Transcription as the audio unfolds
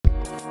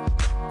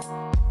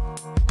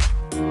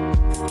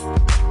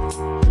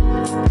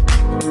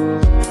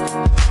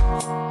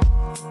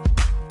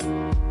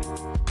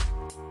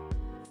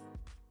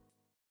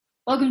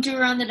Welcome to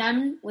Around the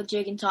Diamond with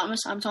Jake and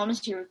Thomas. I'm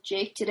Thomas here with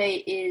Jake. Today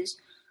is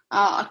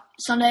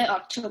Sunday,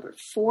 October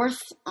 4th.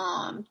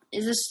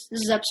 This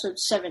is episode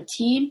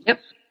 17. Yep.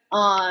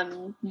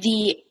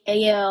 The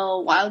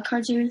AL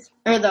Wildcard Series,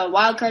 or the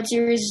Wildcard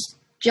Series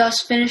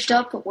just finished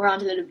up. We're on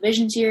to the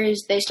Division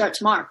Series. They start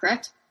tomorrow,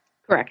 correct?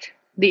 Correct.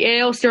 The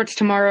AL starts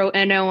tomorrow,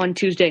 NL on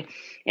Tuesday,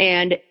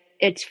 and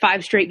it's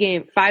 5 straight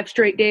days, 5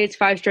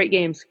 straight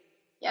games.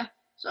 Yeah.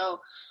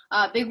 So,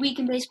 big week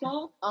in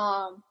baseball.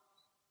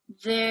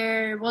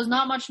 There was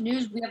not much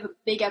news. We have a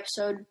big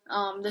episode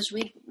this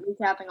week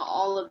recapping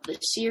all of the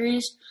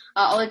series.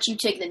 I'll let you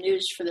take the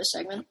news for this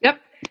segment. Yep.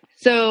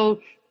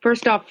 So,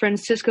 first off,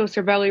 Francisco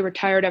Cervelli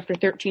retired after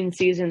 13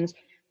 seasons.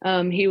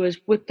 He was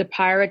with the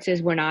Pirates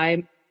is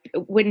when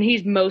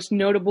he's most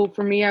notable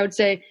for me, I would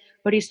say.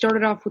 But he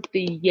started off with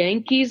the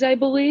Yankees, I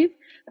believe.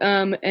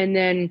 And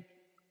then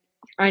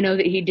I know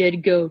that he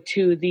did go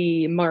to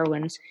the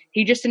Marlins.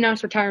 He just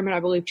announced retirement, I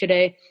believe,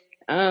 today.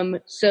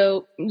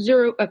 So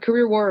a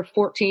career WAR of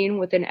 14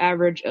 with an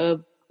average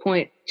of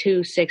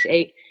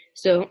 .268.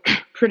 So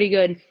pretty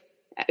good,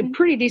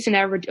 pretty decent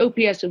average.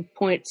 OPS of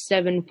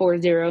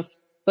 .740,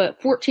 but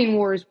 14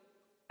 WAR is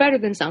better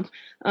than some.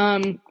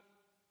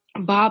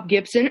 Bob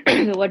Gibson,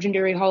 the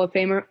legendary Hall of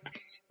Famer,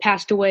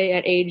 passed away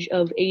at age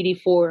of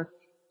 84.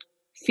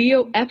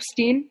 Theo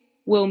Epstein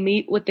will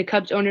meet with the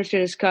Cubs owners to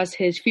discuss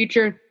his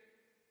future.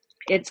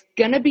 It's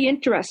gonna be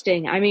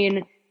interesting. I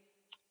mean,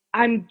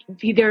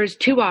 there's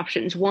two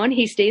options. One,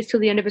 he stays till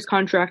the end of his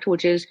contract,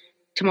 which is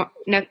tomorrow.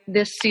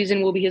 This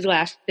season will be his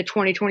last, the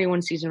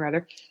 2021 season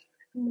rather.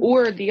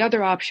 Or the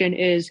other option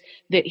is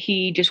that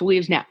he just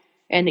leaves now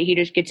and that he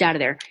just gets out of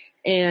there.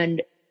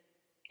 And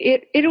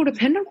it'll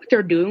depend on what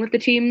they're doing with the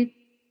team.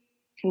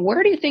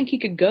 Where do you think he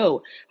could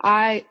go?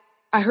 I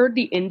heard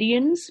the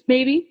Indians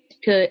maybe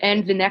to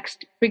end the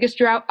next biggest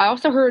drought.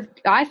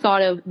 I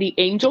thought of the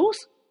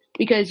Angels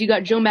because you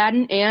got Joe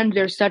Madden and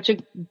there's such a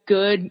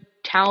good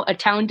a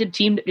talented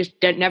team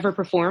that never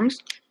performs.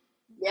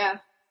 Yeah.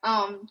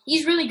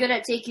 He's really good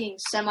at taking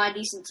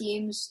semi-decent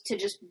teams to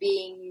just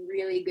being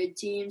really good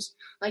teams.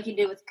 Like he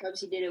did with the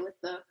Cubs, he did it with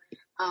the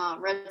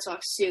Red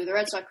Sox too. The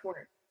Red Sox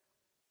weren't.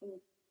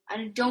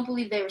 I don't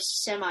believe they were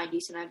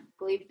semi-decent. I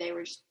believe they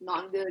were just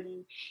not good, and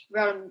he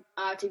brought them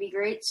to be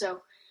great.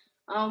 So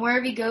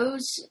wherever he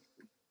goes,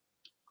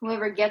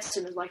 whoever gets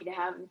him is lucky to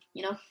have him,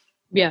 you know?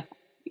 Yeah.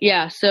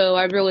 So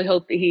I really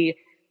hope that he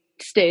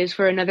stays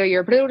for another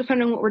year, but it will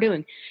depend on what we're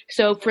doing.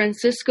 So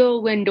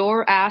Francisco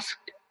Lindor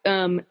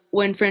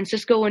when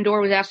Francisco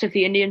Lindor was asked if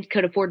the Indians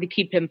could afford to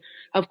keep him,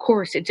 of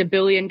course, it's $1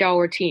 billion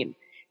team.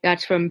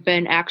 That's from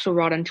Ben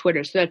Axelrod on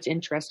Twitter, so that's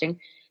interesting.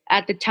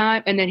 At the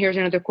time, and then here's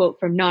another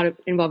quote from not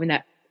involving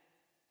that.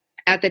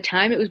 At the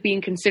time it was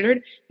being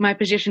considered, my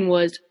position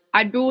was,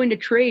 I'd be willing to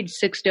trade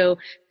Sixto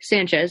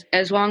Sanchez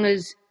as long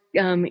as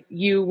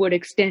you would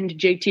extend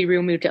JT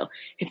Realmuto.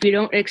 If you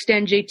don't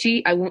extend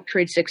JT, I won't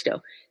trade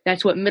Sixto.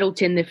 That's what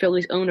Middleton, the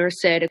Phillies owner,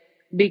 said.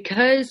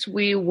 Because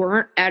we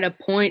weren't at a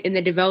point in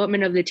the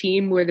development of the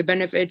team where the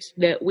benefits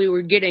that we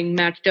were getting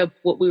matched up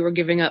what we were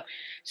giving up.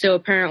 So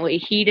apparently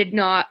he did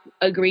not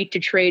agree to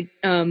trade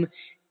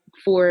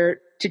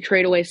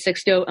trade away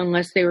Sixto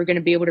unless they were going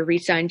to be able to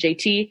re-sign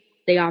JT.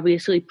 They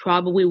obviously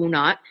probably will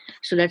not.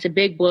 So that's a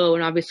big blow,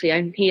 and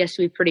obviously he has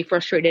to be pretty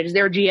frustrated as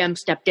their GM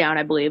stepped down,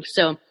 I believe.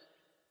 So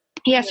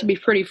he has to be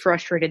pretty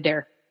frustrated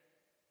there.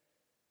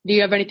 Do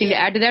you have anything to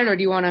add to that, or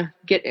do you want to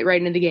get right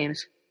into the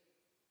games?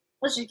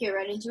 Let's just get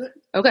right into it.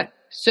 Okay.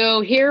 So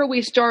here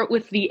we start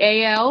with the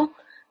AL.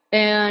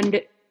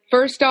 And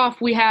first off,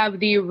 we have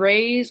the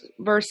Rays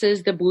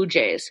versus the Blue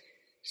Jays.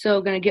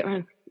 So going to get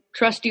my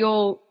trusty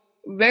old,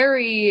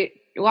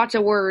 lots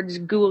of words,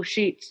 Google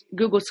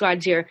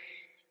slides here.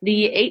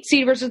 The 8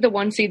 seed versus the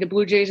 1 seed, the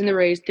Blue Jays and the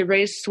Rays. The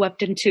Rays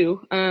swept in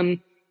 2.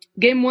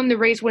 Game 1, the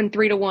Rays win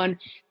 3-1.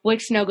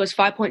 Blake Snell goes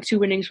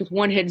 5.2 innings with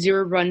 1 hit,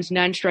 0 runs,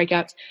 9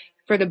 strikeouts.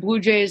 For the Blue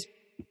Jays,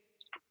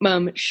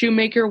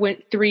 Shoemaker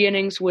went 3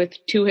 innings with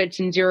 2 hits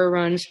and 0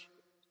 runs.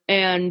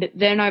 And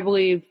then I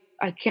believe,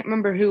 I can't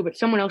remember who, but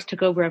someone else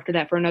took over after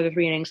that for another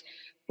 3 innings.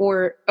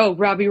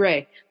 Robbie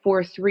Ray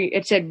for 3.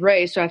 It said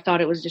Ray, so I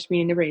thought it was just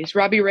meaning the Rays.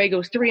 Robbie Ray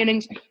goes 3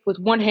 innings with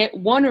 1 hit,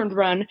 1 earned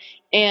run,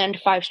 and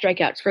 5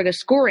 strikeouts. For the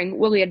scoring,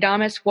 Willy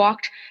Adames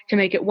walked to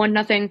make it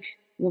 1-0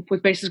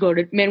 with bases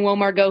loaded. Manuel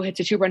Margot hits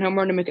a 2-run home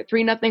run to make it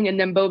 3-0, and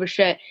then Bo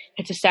Bichette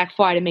hits a sac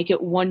fly to make it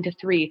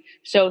 1-3.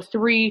 So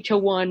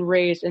 3-1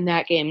 Rays in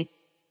that game.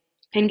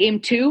 In Game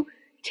 2,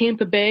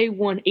 Tampa Bay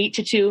won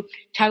 8-2.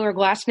 Tyler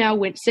Glasnow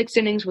went 6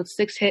 innings with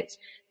 6 hits,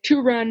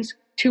 2 runs,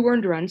 2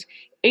 earned runs,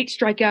 8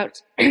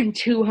 strikeouts, and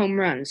 2 home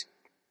runs.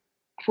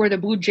 For the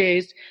Blue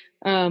Jays,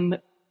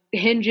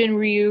 Hyun-Jin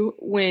Ryu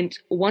went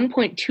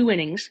 1.2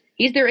 innings.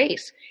 He's their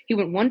ace. He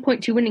went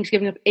 1.2 innings,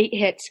 giving up 8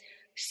 hits,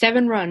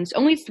 7 runs.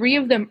 Only 3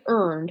 of them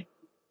earned,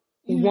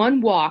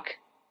 1 walk,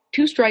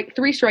 3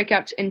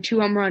 strikeouts, and 2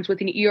 home runs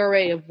with an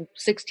ERA of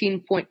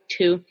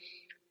 16.2.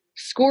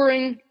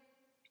 Scoring,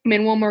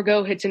 Manuel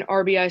Margot hits an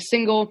RBI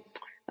single.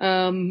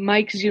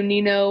 Mike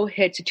Zunino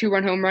hits a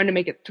 2-run home run to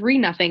make it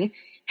 3-0.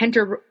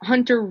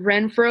 Hunter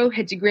Renfroe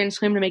hits a grand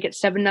slam to make it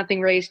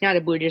 7-0 Rays. Now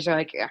the Blue Jays are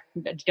like, yeah,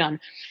 that's done.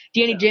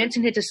 Danny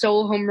Jansen hits a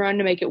solo home run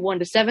to make it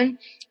 1-7.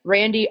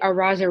 Randy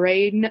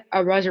Arozarena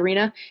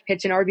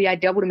hits an RBI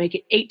double to make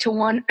it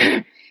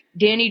 8-1.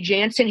 Danny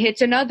Jansen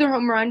hits another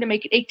home run to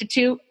make it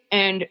 8-2,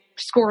 and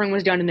scoring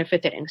was done in the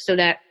 5th inning. So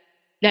that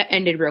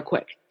ended real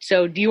quick.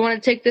 So do you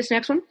want to take this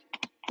next one?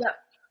 Yep.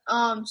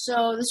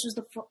 So this was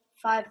the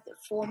 5-4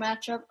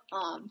 matchup.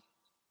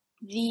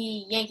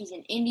 The Yankees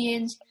and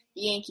Indians.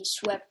 The Yankees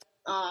swept.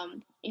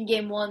 In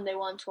Game 1, they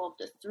won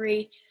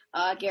 12-3.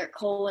 Garrett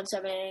Cole in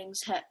 7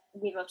 innings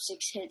gave up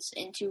 6 hits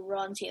and 2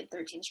 runs. He had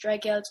 13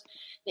 strikeouts.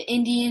 The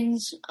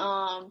Indians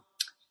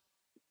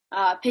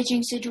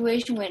pitching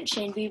situation went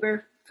Shane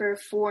Bieber for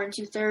 4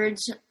 2/3.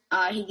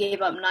 He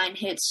gave up 9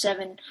 hits,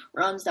 7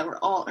 runs that were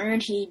all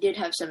earned. He did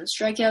have 7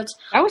 strikeouts.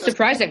 That was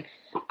surprising.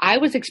 I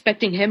was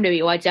expecting him to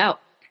be lights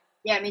out.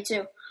 Yeah, me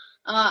too.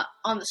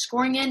 On the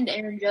scoring end,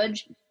 Aaron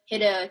Judge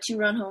hit a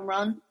 2-run home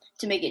run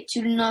to make it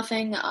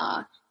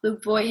 2-0.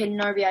 Luke Voigt hit an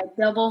RBI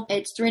double.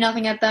 It's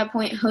 3-0 at that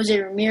point. Jose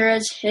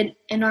Ramirez hit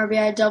an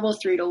RBI double,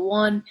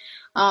 3-1.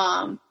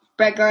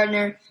 Brett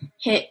Gardner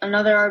hit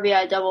another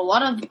RBI double. A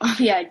lot of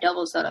RBI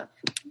doubles that I've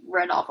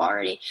read off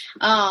already.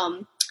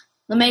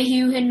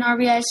 LeMahieu hit an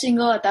RBI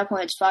single. At that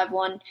point, it's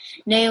 5-1.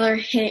 Naylor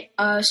hit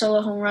a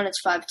solo home run.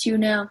 It's 5-2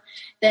 now.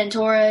 Then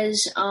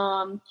Torres hit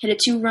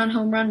a 2-run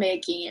home run,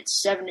 making it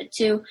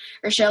 7-2.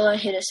 Urshela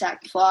hit a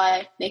sac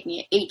fly, making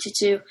it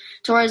 8-2.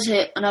 Torres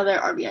hit another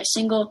RBI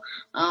single.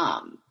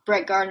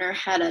 Brett Gardner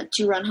had a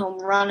 2-run home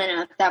run, and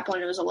at that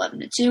point, it was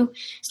 11-2.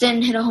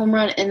 Stanton hit a home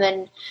run, and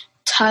then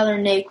Tyler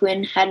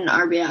Naquin had an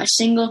RBI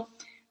single,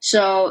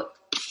 so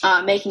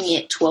making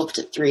it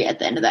 12-3 at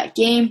the end of that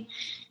game.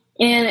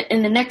 And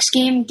in the next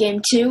game,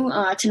 Game 2,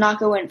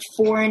 Tanaka went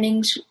 4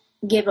 innings,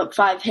 gave up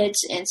 5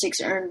 hits and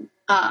 6 earned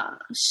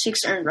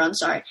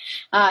runs.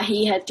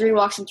 He had 3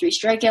 walks and 3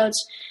 strikeouts.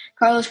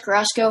 Carlos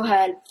Carrasco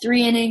had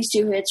 3 innings,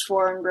 2 hits,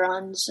 4 earned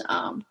runs,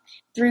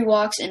 3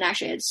 walks, and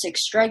actually had 6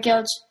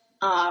 strikeouts.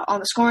 On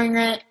the scoring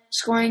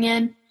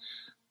end,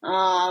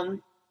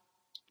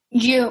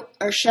 Gio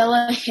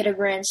Urshela hit a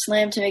grand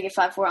slam to make it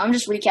 5-4. I'm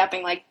just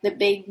recapping like the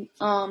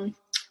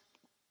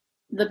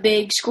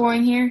big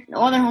scoring here.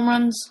 No other home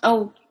runs.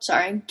 Oh,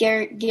 sorry.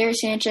 Gary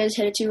Sanchez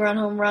hit a 2-run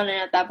home run,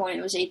 and at that point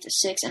it was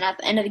 8-6. And at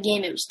the end of the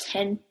game, it was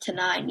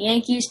 10-9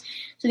 Yankees.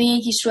 So the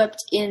Yankees swept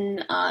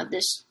in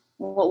this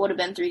what would have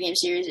been 3-game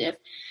series if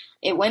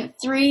it went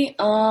 3.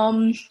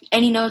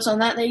 Any notes on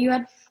that you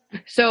had?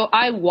 So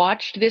I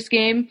watched this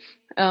game.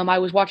 I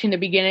was watching the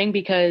beginning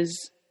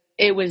because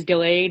it was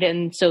delayed,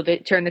 and so they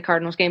turned the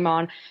Cardinals game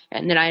on,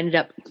 and then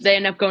they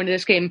ended up going to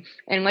this game.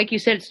 And like you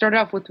said, it started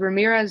off with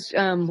Ramirez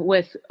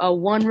with a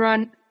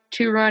 1-run,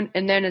 2-run,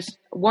 and then a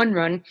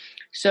 1-run.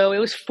 So it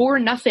was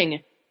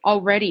 4-0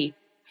 already,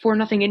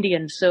 4-0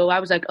 Indians. So I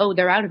was like, oh,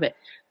 they're out of it.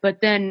 But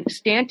then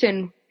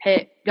Stanton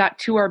got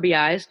 2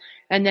 RBIs,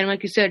 and then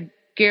like you said,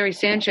 Gary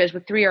Sanchez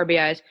with 3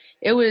 RBIs.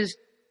 It was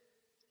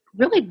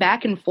really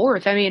back and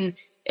forth. I mean,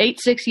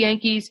 8-6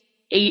 Yankees,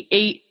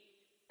 8-8,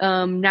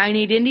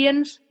 9-8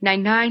 Indians,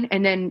 9-9,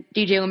 and then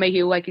DJ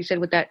LeMahieu, like you said,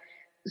 with that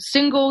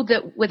single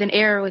with an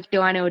error with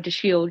Delino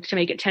DeShield to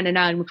make it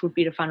 10-9, which would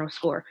be the final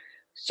score.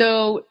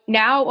 So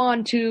now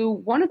on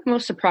to one of the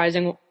most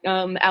surprising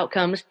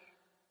outcomes,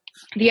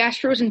 the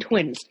Astros and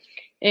Twins.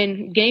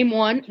 In Game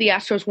 1, the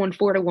Astros won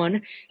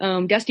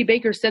 4-1. Dusty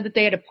Baker said that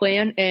they had a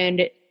plan,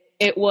 and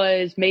it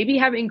was maybe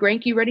having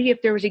Greinke ready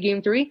if there was a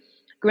Game 3.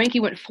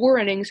 Greinke went 4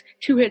 innings,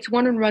 2 hits,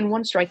 1 earned run,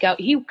 1 strikeout.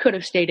 He could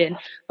have stayed in,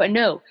 but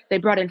no. They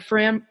brought in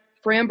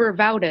Framber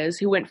Valdez,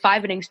 who went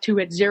 5 innings, 2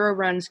 hits, 0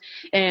 runs,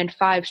 and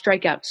 5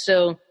 strikeouts.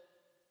 So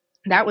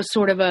that was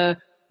sort of a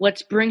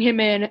let's bring him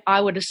in. I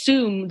would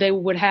assume they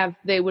would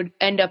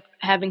end up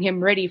having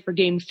him ready for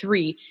Game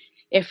 3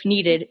 if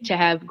needed to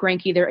have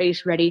Greinke, their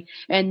ace, ready.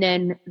 And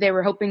then they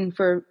were hoping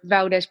for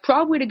Valdez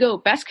probably to go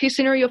best case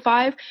scenario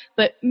 5,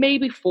 but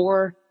maybe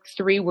 4,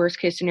 3 worst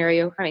case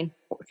scenario. I mean,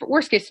 for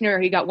worst case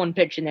scenario, he got 1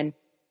 pitch and then,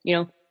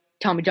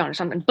 Tommy John or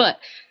something. But,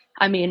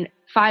 I mean,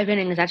 5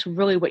 innings, that's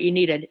really what you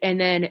needed. And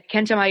then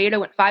Kenta Maeda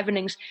went 5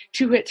 innings,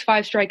 2 hits,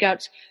 5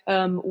 strikeouts.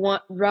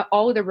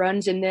 All of the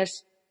runs in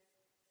this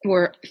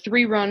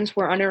 3 runs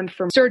were unearned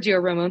from Sergio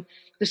Romo.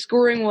 The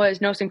scoring was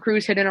Nelson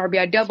Cruz hit an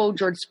RBI double.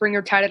 George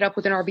Springer tied it up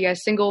with an RBI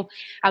single.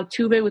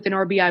 Altuve with an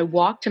RBI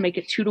walk to make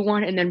it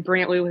 2-1. And then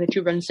Brantley with a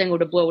 2-run single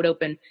to blow it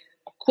open,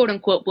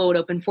 quote-unquote blow it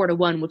open,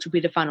 4-1, which would be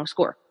the final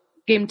score.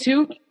 Game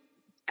 2,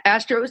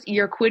 Astros,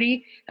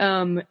 Urquidy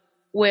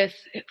with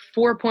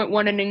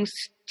 4.1 innings,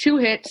 2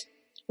 hits,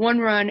 1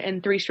 run,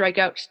 and 3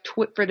 strikeouts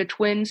for the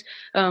Twins.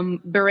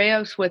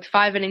 Barrios with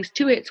 5 innings,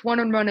 2 hits,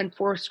 1 run, and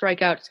 4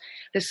 strikeouts.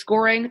 The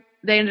scoring,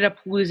 they ended up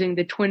losing.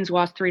 The Twins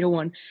lost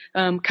 3-1.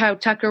 Kyle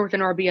Tucker with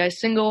an RBI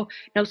single,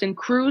 Nelson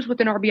Cruz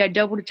with an RBI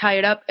double to tie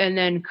it up, and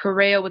then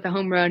Correa with a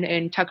home run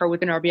and Tucker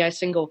with an RBI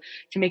single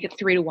to make it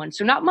 3-1.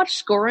 So not much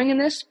scoring in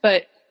this,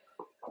 but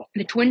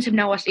the Twins have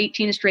now lost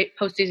 18 straight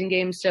postseason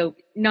games, so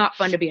not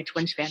fun to be a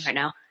Twins fan right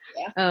now.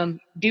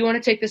 Do you want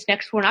to take this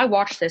next one? I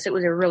watched this. It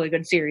was a really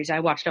good series. I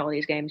watched all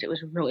these games. It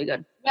was really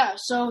good. Yeah,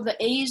 so the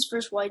A's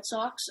versus White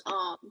Sox.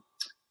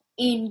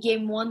 In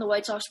Game 1, the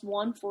White Sox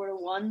won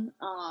 4-1.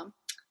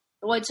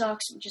 The White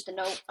Sox, just a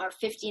note, are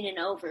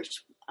 15-0 versus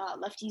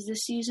lefties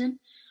this season.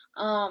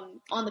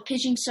 On the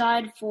pitching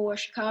side for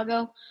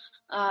Chicago,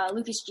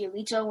 Lucas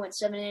Giolito went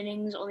 7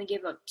 innings, only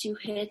gave up 2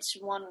 hits,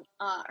 1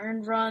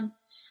 earned run,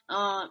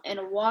 and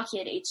a walk. He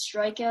had 8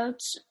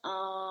 strikeouts.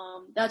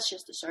 That's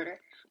just the starter.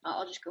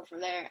 I'll just go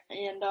from there.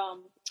 And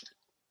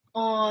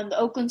on the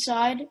Oakland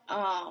side,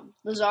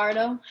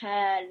 Luzardo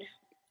had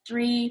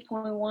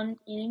 3.1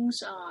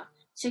 innings,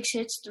 6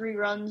 hits, 3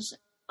 runs,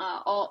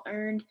 all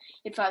earned,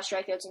 hit 5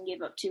 strikeouts, and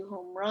gave up 2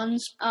 home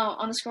runs.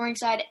 On the scoring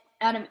side,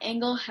 Adam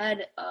Engel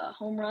had a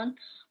home run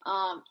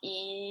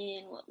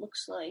in what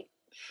looks like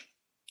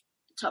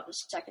top of the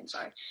second.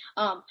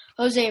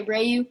 Jose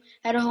Abreu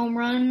had a home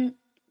run.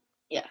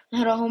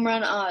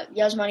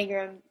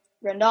 Yasmani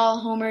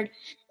Grandal homered.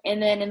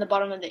 And then in the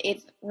bottom of the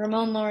 8th,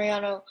 Ramon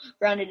Laureano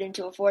grounded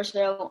into a force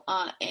out,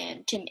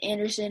 and Tim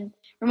Anderson.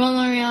 Ramon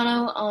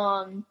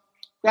Laureano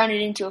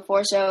grounded into a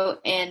force out,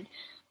 and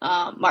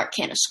Mark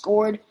Canha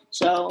scored.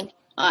 So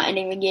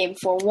ending the game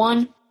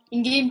 4-1.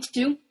 In Game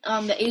 2,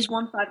 the A's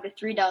won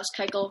 5-3. Dallas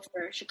Keuchel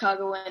for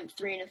Chicago went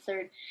 3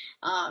 1/3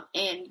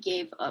 and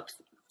gave up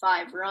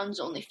 5 runs.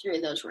 Only 3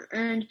 of those were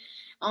earned.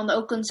 On the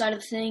Oakland side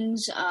of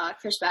things,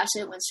 Chris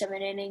Bassett went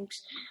 7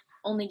 innings,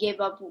 only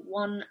gave up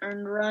 1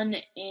 earned run,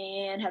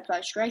 and had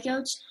 5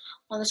 strikeouts.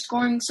 On the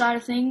scoring side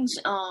of things,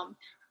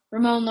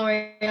 Ramon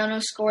Laureano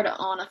scored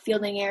on a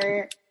fielding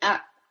error.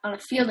 After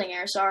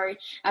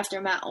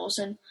Matt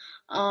Olson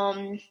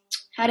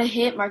had a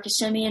hit. Marcus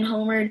Semien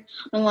homered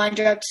on a line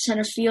drive to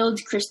center field.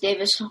 Chris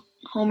Davis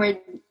homered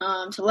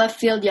to left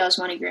field.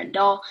 Yasmani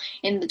Grandal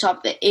in the top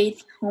of the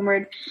 8th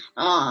homered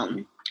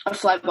a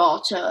fly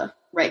ball to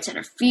right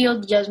center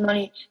field.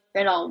 Yasmani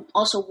Grandal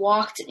also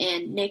walked,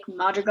 and Nick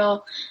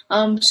Madrigal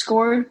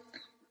scored.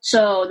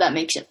 So that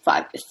makes it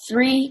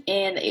 5-3,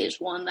 and the A's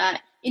won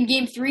that. In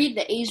Game 3,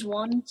 the A's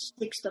won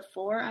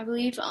 6-4, I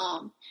believe.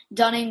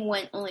 Dunning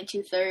went only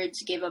 2/3,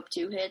 gave up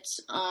 2 hits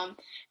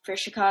for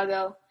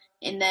Chicago,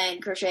 and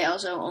then Crochet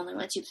also only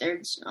went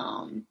 2/3.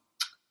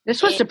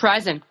 This was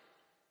surprising.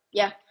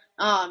 Yeah.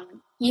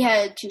 He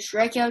had 2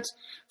 strikeouts.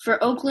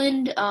 For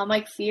Oakland,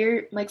 Mike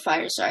Fiers,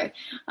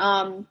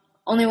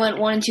 only went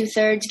 1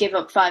 2/3, gave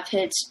up 5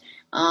 hits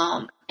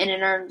and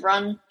an earned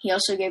run. He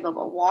also gave up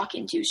a walk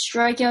and 2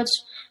 strikeouts.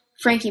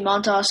 Frankie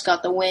Montas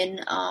got the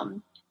win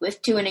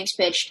with 2 innings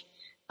pitched,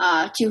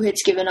 2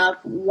 hits given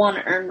up, 1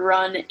 earned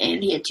run,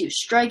 and he had 2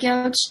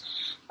 strikeouts.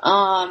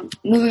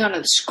 Moving on to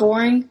the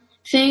scoring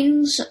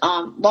things,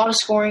 a lot of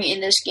scoring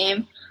in this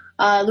game.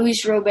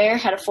 Luis Robert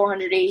had a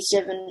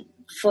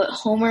 487-foot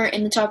homer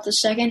in the top of the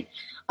 2nd.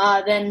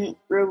 Then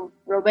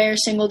Robert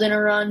singled in a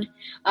run.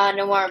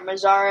 Nomar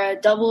Mazara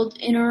doubled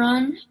in a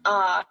run.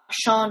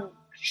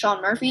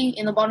 Sean Murphy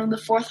in the bottom of the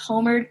 4th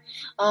homered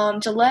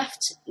to left.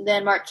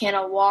 Then Mark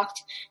Canha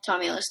walked.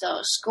 Tommy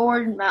Listeau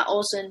scored. Matt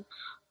Olson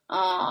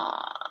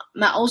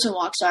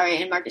walked,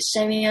 and Marcus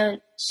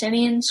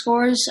Semien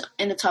scores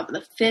in the top of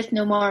the 5th.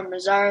 Nomar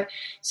Mazara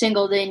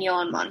singled in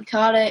Yohan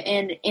Moncada,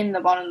 and in the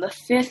bottom of the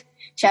 5th,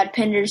 Chad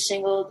Pinder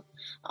singled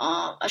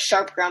a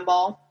sharp ground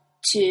ball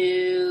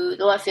to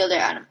the left fielder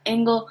Adam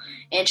Engel,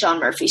 and Sean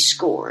Murphy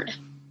scored.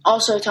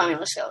 Also, Tommy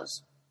Listeau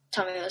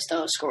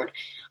scored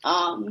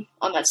on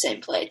that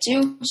same play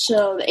too.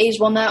 So the A's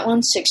won that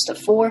one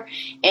 6-4,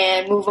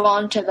 and move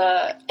on to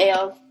the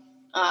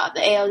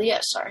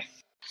ALDS.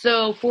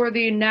 So for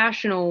the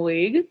National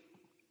League,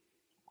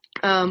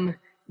 do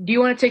you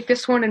want to take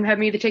this one and have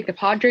me to take the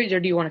Padres, or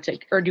do you want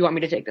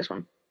me to take this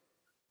one?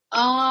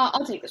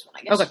 I'll take this one,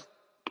 I guess. Okay.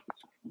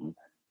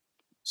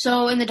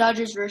 So in the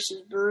Dodgers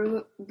versus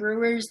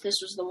Brewers,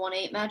 this was the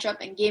 1-8 matchup.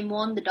 In Game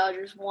 1, the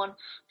Dodgers won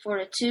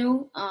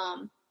 4-2.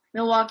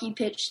 Milwaukee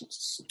pitched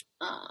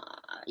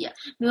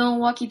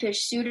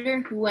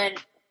Suter, who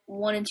went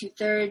 1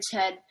 2/3,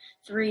 had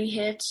 3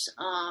 hits,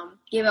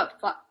 gave up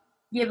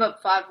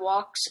 5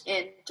 walks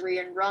and 3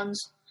 earned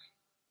runs.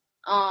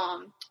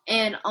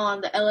 And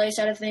on the LA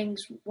side of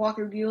things,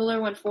 Walker Buehler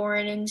went 4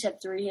 innings,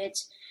 had 3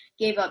 hits,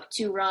 gave up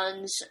 2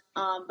 runs,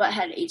 but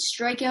had 8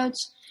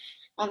 strikeouts.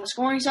 On the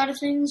scoring side of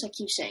things, I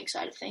keep saying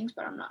side of things,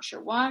 but I'm not sure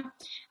why.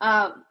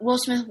 Will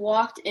Smith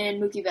walked, and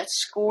Mookie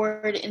Betts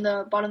scored in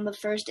the bottom of the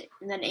 1st,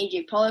 and then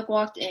A.J. Pollock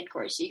walked, and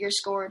Corey Seager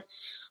scored.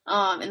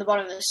 In the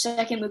bottom of the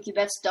 2nd, Mookie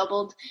Betts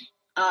doubled.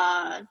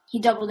 He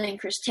doubled in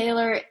Chris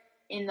Taylor.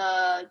 In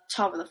the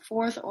top of the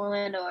 4th,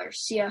 Orlando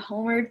Arcia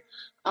homered.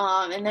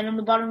 And then in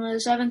the bottom of the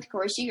 7th,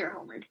 Corey Seager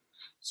homered.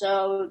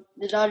 So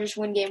the Dodgers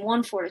win Game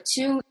 1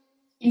 4-2.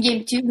 In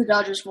Game 2, the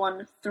Dodgers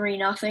won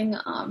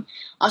 3-0.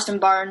 Austin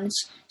Barnes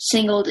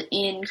singled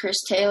in Chris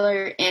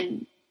Taylor,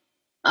 and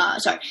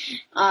and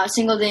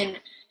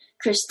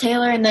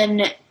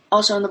then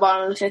also in the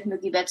bottom of the 5th,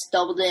 Mookie Betts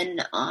doubled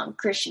in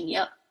Christian. He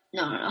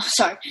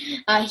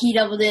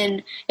doubled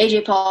in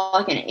A.J.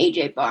 Pollock and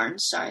A.J.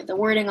 Barnes. Sorry, the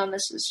wording on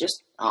this is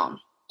just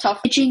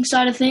tough pitching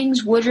side of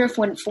things, Woodruff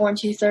went 4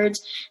 2/3,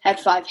 had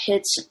 5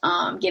 hits,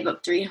 gave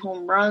up 3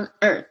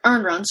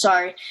 earned runs,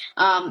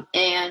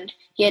 and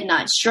he had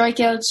 9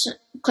 strikeouts.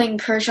 Clayton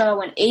Kershaw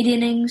went 8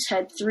 innings,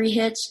 had 3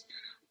 hits,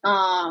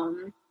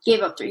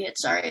 gave up 3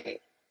 hits,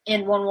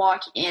 and 1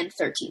 walk and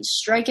 13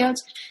 strikeouts.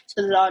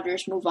 So the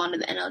Dodgers move on to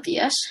the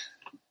NLDS.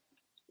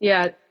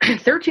 Yeah,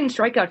 13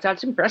 strikeouts.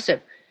 That's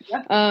impressive.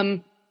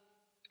 Yep.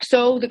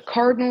 So the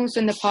Cardinals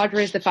and the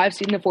Padres, the 5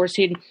 seed and the 4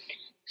 seed.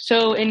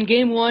 So in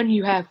game 1,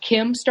 you have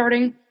Kim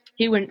starting.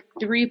 He went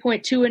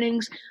 3.2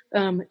 innings.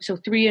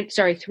 3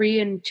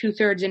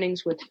 2/3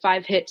 innings with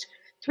 5 hits,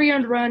 3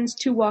 earned runs,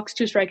 2 walks,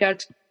 2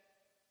 strikeouts.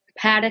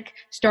 Paddock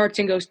starts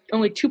and goes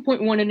only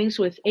 2.1 innings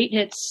with 8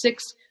 hits,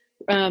 6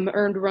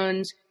 earned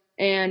runs,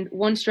 and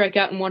 1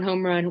 strikeout and 1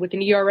 home run with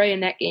an ERA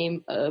in that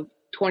game of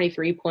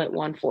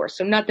 23.14.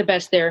 So not the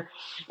best there.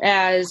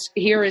 As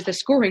here is the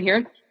scoring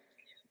here.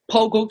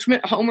 Paul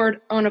Goldschmidt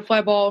homered on a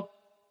fly ball.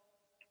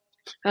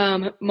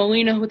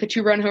 Molina with a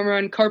 2-run home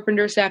run.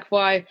 Carpenter sac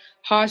fly.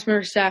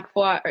 Hosmer sac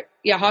fly.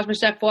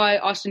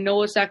 Austin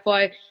Nola sac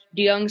fly.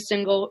 DeYoung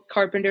single.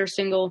 Carpenter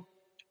single.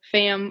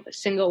 Pham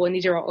single. And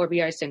these are all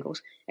RBI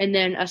singles. And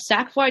then a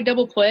sac fly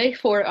double play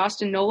for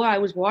Austin Nola. I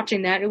was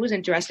watching that. It was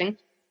interesting.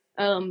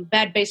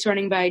 Bad base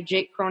running by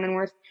Jake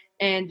Cronenworth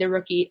and the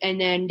rookie.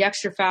 And then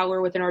Dexter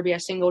Fowler with an RBI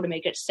single to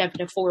make it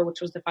 7-4, which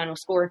was the final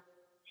score.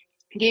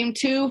 Game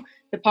 2,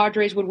 the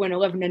Padres would win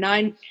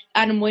 11-9.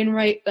 Adam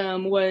Wainwright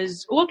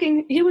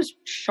he was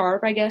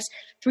sharp, I guess.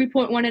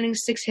 3.1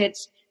 innings, 6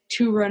 hits,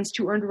 2 runs,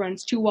 2 earned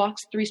runs, 2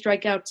 walks, 3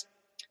 strikeouts.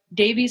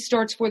 Davies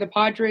starts for the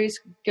Padres,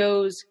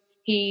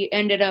 he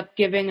ended up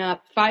giving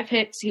up 5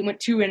 hits. He went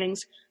 2 innings,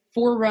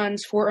 4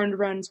 runs, 4 earned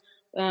runs,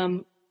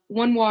 1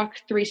 walk,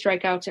 3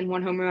 strikeouts, and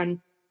 1 home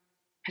run.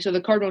 So the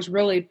Cardinals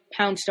really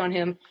pounced on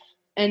him.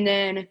 And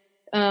then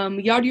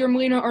Yadier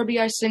Molina,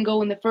 RBI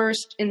single in the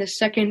first. In the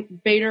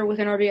second, Bader with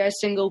an RBI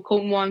single.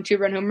 Colton Wong,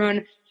 2-run home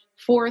run.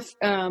 Fourth,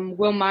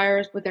 Will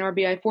Myers with an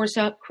RBI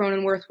force-out.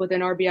 Cronenworth with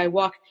an RBI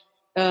walk.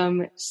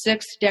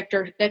 Sixth,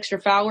 Dexter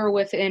Fowler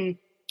with an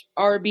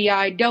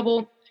RBI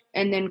double.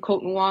 And then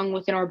Colton Wong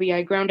with an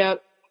RBI groundout.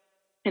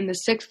 In the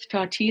sixth,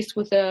 Tatis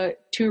with a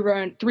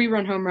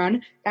 3-run home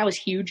run. That was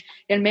huge.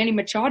 And Manny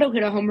Machado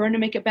hit a home run to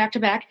make it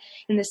back-to-back.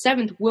 In the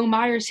seventh, Will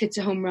Myers hits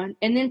a home run.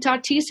 And then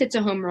Tatis hits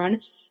a home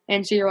run.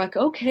 And so you're like,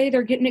 okay,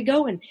 they're getting it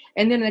going.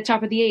 And then at the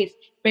top of the eighth,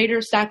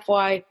 Bader sac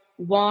fly,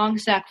 Wong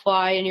sac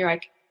fly, and you're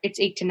like, it's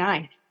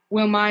 8-9.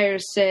 Will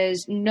Myers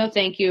says, no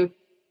thank you.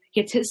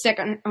 Gets his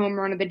second home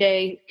run of the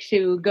day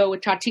to go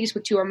with Tatis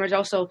with 2 home runs,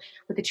 also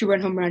with a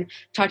 2-run home run.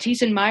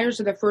 Tatis and Myers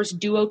are the first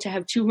duo to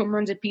have 2 home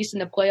runs apiece in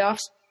the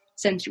playoffs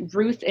since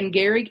Ruth and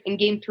Gehrig in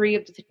Game 3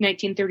 of the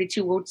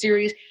 1932 World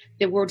Series,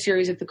 the World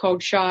Series at the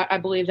Cold Shot, I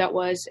believe that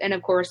was, and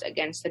of course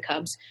against the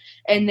Cubs.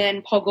 And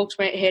then Paul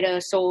Goldschmidt hit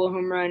a solo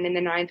home run in the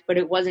 9th, but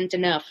it wasn't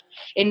enough.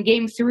 In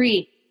Game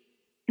 3,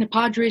 the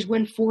Padres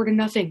win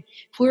 4-0.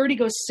 Flaherty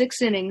goes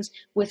 6 innings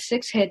with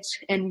 6 hits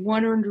and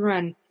 1 earned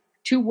run,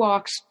 2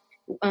 walks,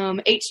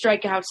 8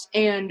 strikeouts,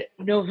 and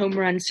no home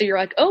runs. So you're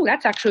like, oh,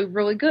 that's actually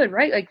really good,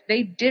 right? Like,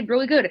 they did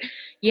really good.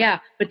 Yeah,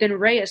 but then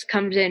Reyes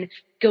comes in,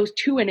 goes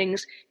 2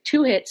 innings,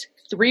 2 hits,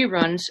 3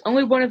 runs,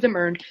 only 1 of them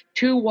earned,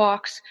 2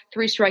 walks,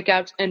 3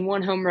 strikeouts, and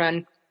 1 home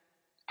run.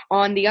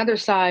 On the other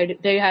side,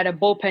 they had a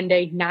bullpen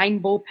day,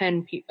 9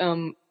 bullpen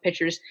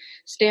pitchers.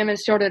 Stammen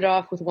started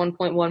off with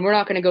 1.1. We're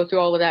not going to go through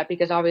all of that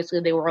because obviously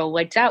they were all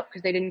lights out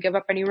because they didn't give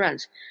up any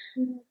runs.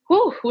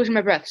 Whew, losing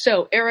my breath.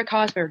 So Eric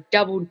Hosmer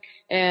doubled,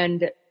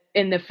 and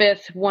in the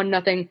 5th,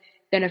 1-0.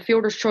 Then a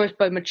fielder's choice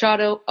by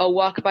Machado, a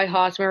walk by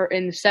Hosmer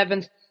in the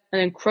 7th,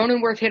 and then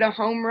Cronenworth hit a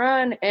home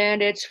run,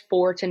 and it's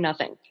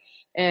 4-0.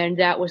 And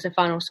that was the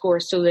final score,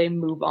 so they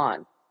move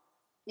on.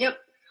 Yep.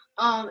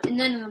 And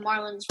then in the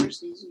Marlins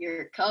versus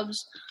your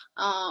Cubs,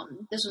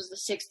 this was the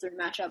 6-3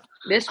 matchup.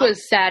 This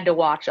was sad to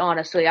watch,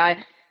 honestly.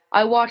 I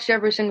watched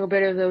every single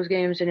bit of those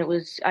games, and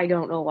I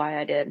don't know why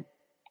I did.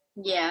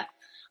 Yeah.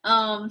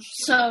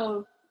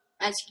 So,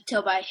 as you can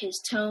tell by his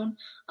tone,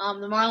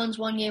 the Marlins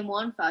won Game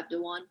 1,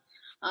 5-1.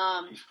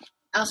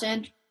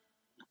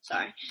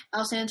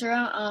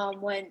 Alcantara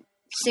went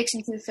 6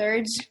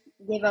 2/3,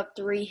 gave up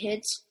 3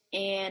 hits,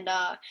 and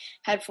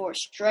had 4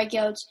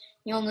 strikeouts.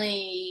 He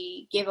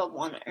only gave up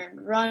 1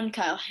 earned run.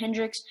 Kyle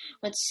Hendricks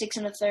went 6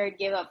 1/3,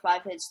 gave up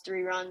 5 hits,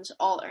 3 runs,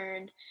 all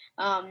earned.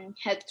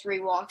 Had 3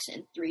 walks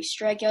and 3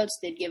 strikeouts.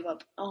 They'd give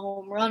up a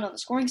home run on the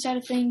scoring side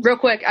of things. Real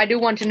quick, I do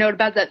want to note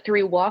about that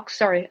 3 walks.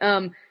 Sorry.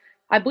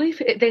 I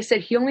believe they said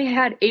he only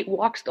had 8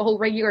 walks the whole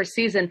regular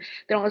season.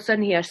 Then all of a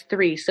sudden he has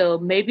 3. So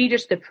maybe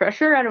just the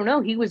pressure. I don't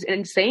know. He was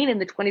insane in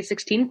the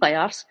 2016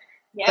 playoffs.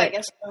 Yeah, but I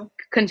guess so.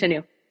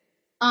 Continue.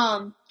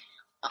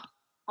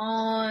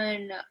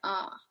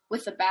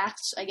 With the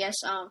bats, I guess,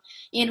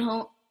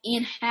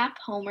 Ian Happ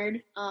homered.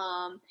 It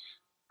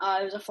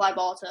was a fly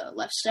ball to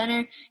left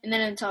center. And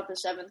then in the top of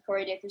the 7th,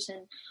 Corey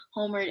Dickerson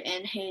homered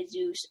and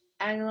Jesus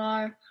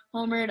Aguilar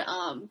homered.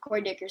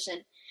 Corey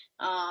Dickerson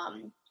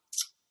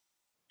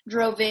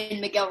drove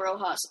in Miguel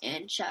Rojas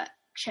and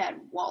Chad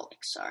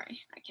Wallach. Sorry,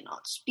 I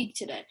cannot speak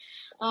today.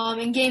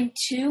 In Game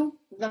 2,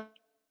 the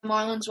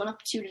Marlins went up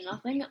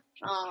 2-0.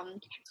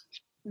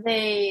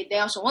 They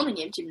also won the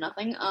game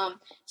 2-0.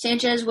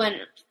 Sanchez went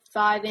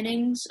 5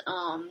 innings.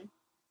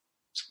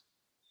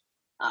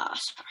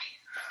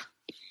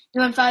 He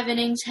went 5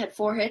 innings, had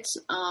 4 hits,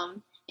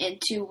 and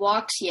 2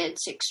 walks. He had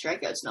 6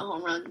 strikeouts, no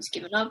home runs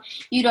given up.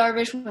 Yu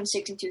Darvish went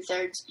 6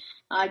 2/3,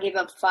 gave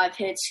up 5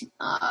 hits,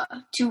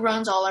 2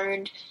 runs all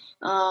earned.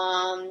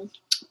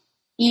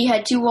 He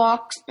had 2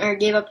 walks, or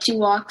gave up 2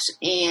 walks,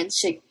 and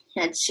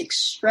had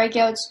 6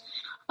 strikeouts.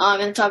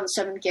 In the top of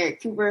the 7th,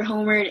 Garrett Cooper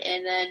homered,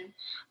 and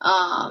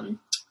then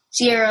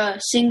Sierra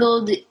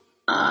singled.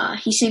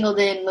 He singled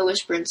in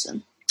Lewis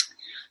Brinson.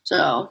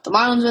 So the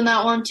Marlins win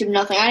that one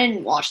 2-0. I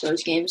didn't watch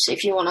those games.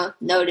 If you want to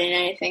note in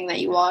anything that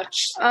you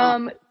watched.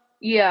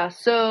 Yeah.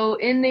 So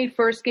in the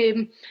first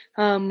game,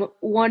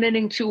 1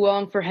 inning too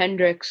long for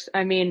Hendricks.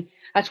 I mean,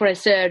 that's what I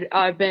said.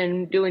 I've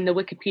been doing the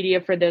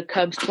Wikipedia for the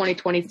Cubs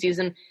 2020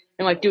 season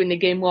and doing the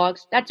game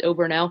logs. That's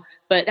over now,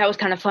 but that was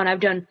kind of fun. I've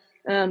done.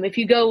 If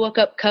you go look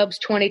up Cubs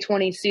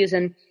 2020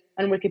 season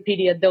on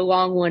Wikipedia, the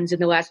long ones in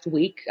the last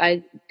week,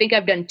 I think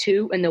I've done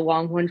 2 and the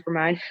long one for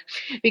mine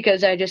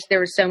because there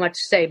was so much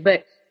to say.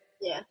 But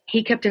yeah,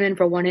 he kept him in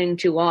for 1 inning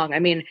too long. I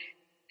mean,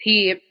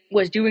 he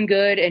was doing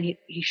good and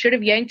he should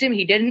have yanked him.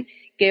 He didn't.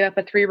 Gave up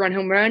a 3-run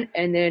home run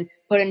and then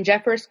put in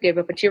Jeffers, gave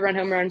up a 2-run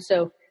home run.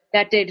 So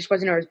that day just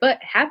wasn't ours. But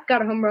Happ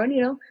got a home run.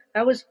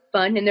 That was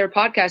fun. In their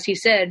podcast, he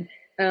said,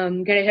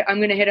 I'm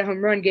gonna hit a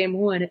home run game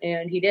 1,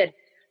 and he did.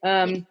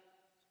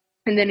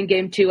 And then in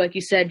game 2, like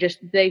you said, just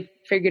they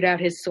figured out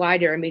his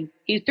slider. I mean,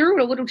 he threw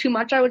it a little too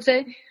much, I would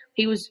say.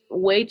 He was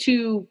way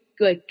too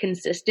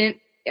consistent.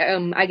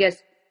 I guess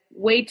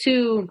way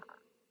too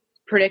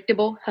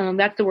predictable.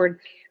 That's the word.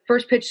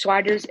 First pitch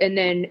sliders and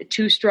then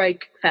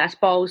 2-strike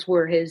fastballs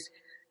were his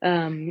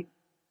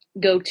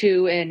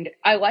go-to, and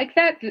I like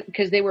that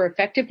because they were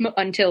effective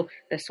until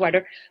the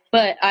slider.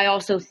 But I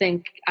also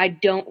think I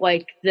don't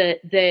like that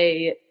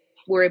they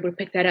were able to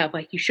pick that up.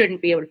 You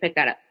shouldn't be able to pick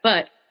that up.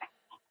 But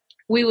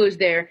we lose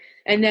there.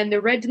 And then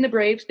the Reds and the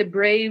Braves. The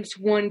Braves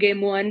won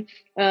game 1.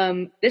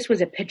 This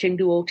was a pitching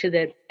duel to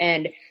the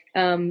end.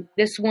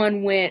 This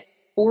one went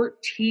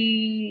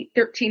 13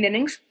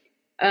 innings.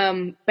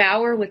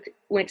 Bauer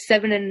went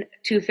 7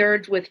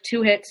 2/3 with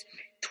 2 hits,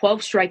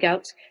 12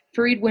 strikeouts.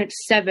 Fried went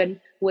 7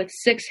 with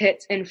 6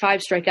 hits and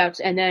 5 strikeouts.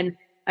 And then,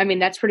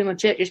 that's pretty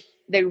much it.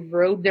 They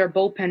rode their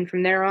bullpen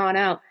from there on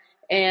out.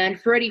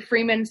 And Freddie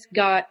Freeman's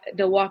got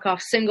the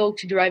walk-off single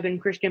to drive in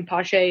Christian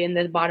Pache in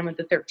the bottom of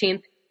the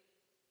 13th.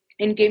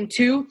 In game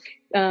 2,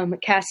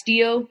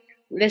 Castillo,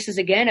 this is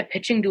again a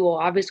pitching duel.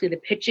 Obviously, the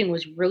pitching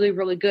was really,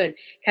 really good.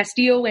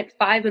 Castillo went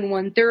 5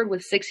 1/3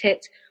 with 6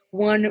 hits,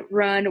 1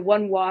 run,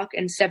 1 walk,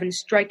 and 7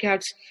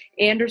 strikeouts.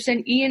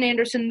 Ian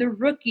Anderson, the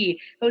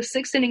rookie, goes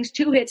 6 innings,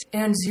 2 hits,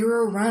 and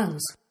 0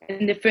 runs.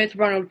 In the 5th,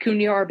 Ronald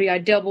Cunha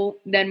RBI double.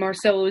 Then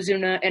Marcelo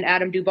Ozuna and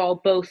Adam Duvall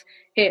both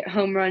hit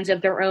home runs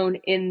of their own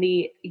in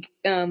the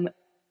 8th.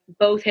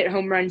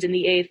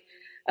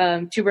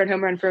 2-run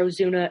home run for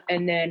Ozuna,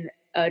 and then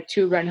a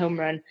 2-run home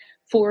run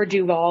for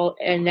Duvall,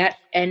 and that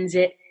ends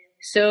it.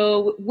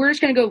 So we're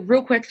just going to go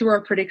real quick through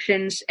our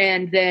predictions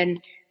and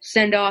then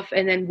send off,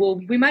 and then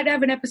we might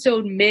have an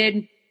episode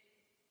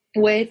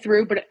midway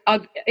through, but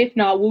if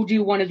not, we'll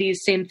do one of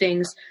these same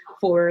things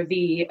for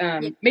the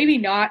maybe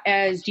not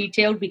as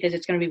detailed because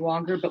it's going to be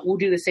longer, but we'll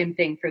do the same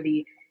thing for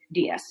the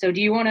DS. So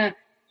do you want to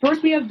 –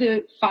 first we have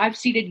the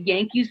 5-seeded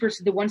Yankees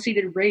versus the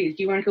 1-seeded Rays.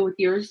 Do you want to go with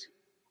yours?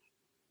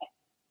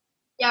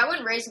 Yeah, I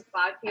wouldn't raise the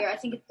 5 here. I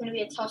think it's going to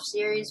be a tough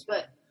series,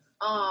 but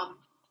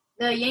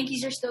the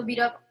Yankees are still beat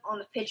up on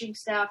the pitching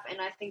staff,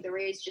 and I think the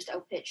Rays just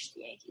outpitched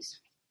the Yankees.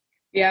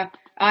 Yeah,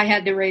 I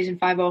had the Rays in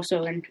 5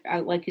 also, and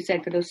like you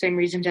said, for those same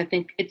reasons, I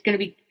think it's going to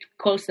be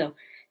close, though.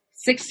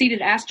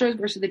 6-seeded Astros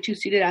versus the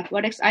 2-seeded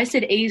Athletics. I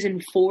said A's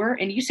in 4,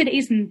 and you said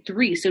A's in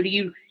 3, so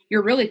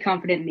you're really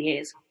confident in the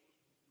A's.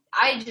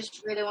 I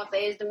just really want the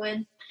A's to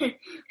win.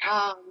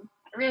 I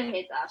really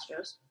hate the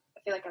Astros.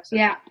 I feel like I've said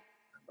that. Yeah,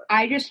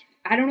 I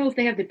don't know if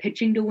they have the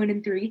pitching to win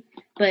in 3,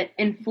 but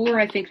in 4,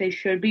 I think they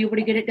should be able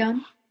to get it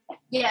done.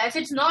 Yeah, if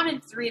it's not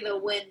in 3,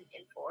 they'll win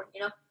in 4,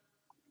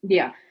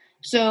 Yeah.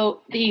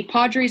 So the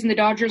Padres and the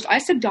Dodgers, I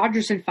said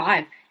Dodgers in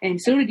 5,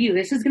 and so did you.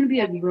 This is going to be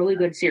a really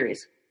good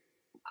series.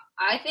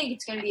 I think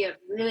it's going to be a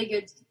really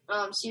good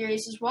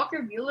series. Is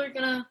Walker Buehler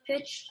going to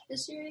pitch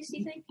this series, do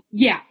you think?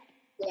 Yeah.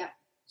 Yeah.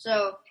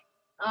 So,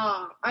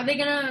 are they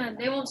going to –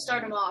 they won't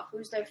start him off.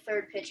 Who's their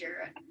third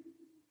pitcher?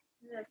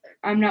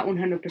 I'm not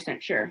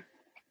 100% sure.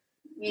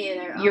 Me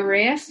either.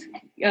 Urias?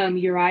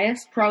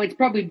 It's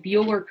probably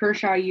Buehler,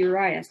 Kershaw,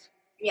 Urias.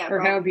 Yeah. Or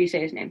however you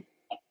say his name.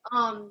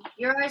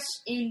 Urias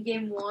in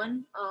game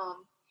 1.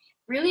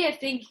 Really, I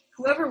think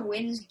whoever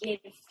wins game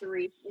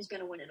 3 is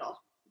going to win it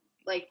all.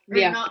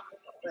 Not,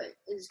 but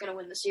is going to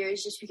win the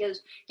series just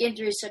because game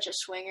 3 is such a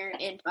swinger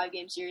in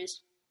 5-game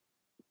series.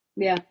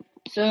 Yeah.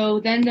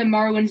 So then the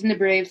Marlins and the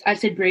Braves. I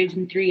said Braves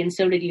in 3, and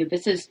so did you.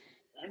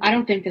 I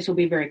don't think this will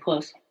be very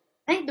close.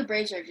 I think the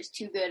Braves are just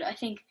too good. I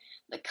think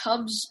the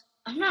Cubs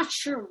I'm not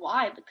sure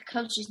why, but the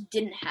Cubs just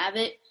didn't have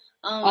it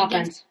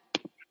Offense.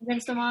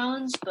 against the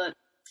Marlins. But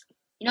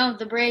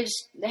the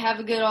Braves, they have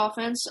a good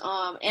offense.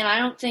 And I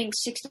don't think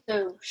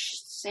Sixto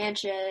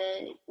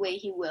Sanchez. Wait,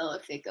 he will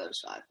if it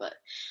goes 5. But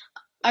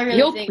I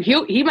really think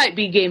he might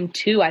be game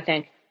 2. I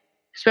think,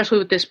 especially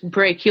with this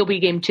break, he'll be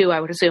game 2. I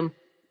would assume.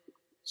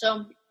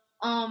 So,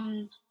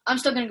 I'm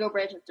still gonna go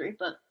Braves at 3,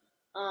 but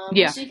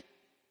yeah. We'll see.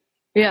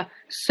 Yeah.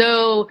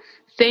 So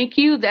thank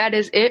you. That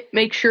is it.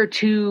 Make sure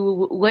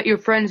to let your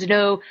friends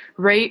know,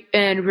 rate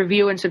and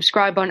review and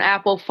subscribe on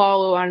Apple,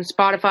 follow on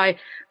Spotify.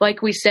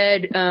 Like we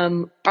said,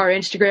 our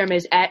Instagram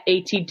is at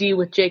ATD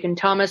with Jake and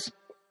Thomas.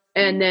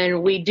 And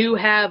then we do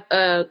have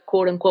a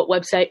quote unquote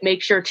website.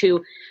 Make sure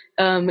to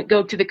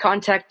go to the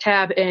contact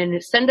tab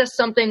and send us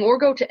something, or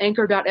go to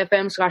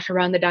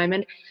anchor.fm/around the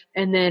diamond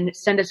and then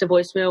send us a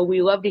voicemail.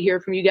 We love to hear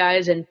from you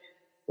guys. And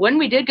when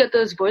we did get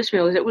those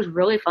voicemails, it was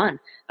really fun.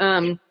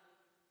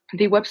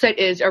 The website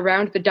is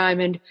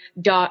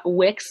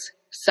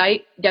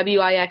aroundthediamond.wixsite,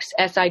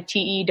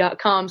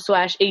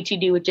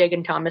 wixsite.com/ATD with Jake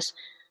and Thomas.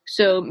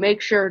 So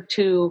make sure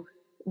to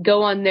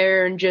go on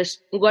there and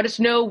just let us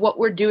know what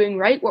we're doing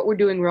right, what we're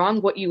doing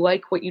wrong, what you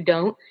like, what you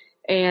don't.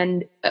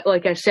 And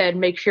like I said,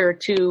 make sure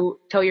to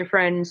tell your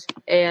friends.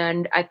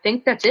 And I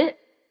think that's it.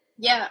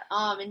 Yeah,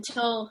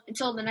 until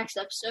the next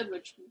episode,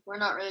 which we're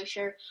not really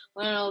sure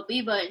when it'll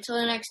be, but until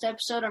the next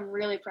episode, I'm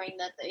really praying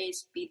that the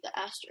A's beat the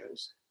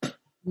Astros.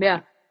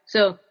 Yeah.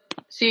 So,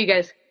 see you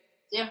guys.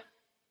 Yeah.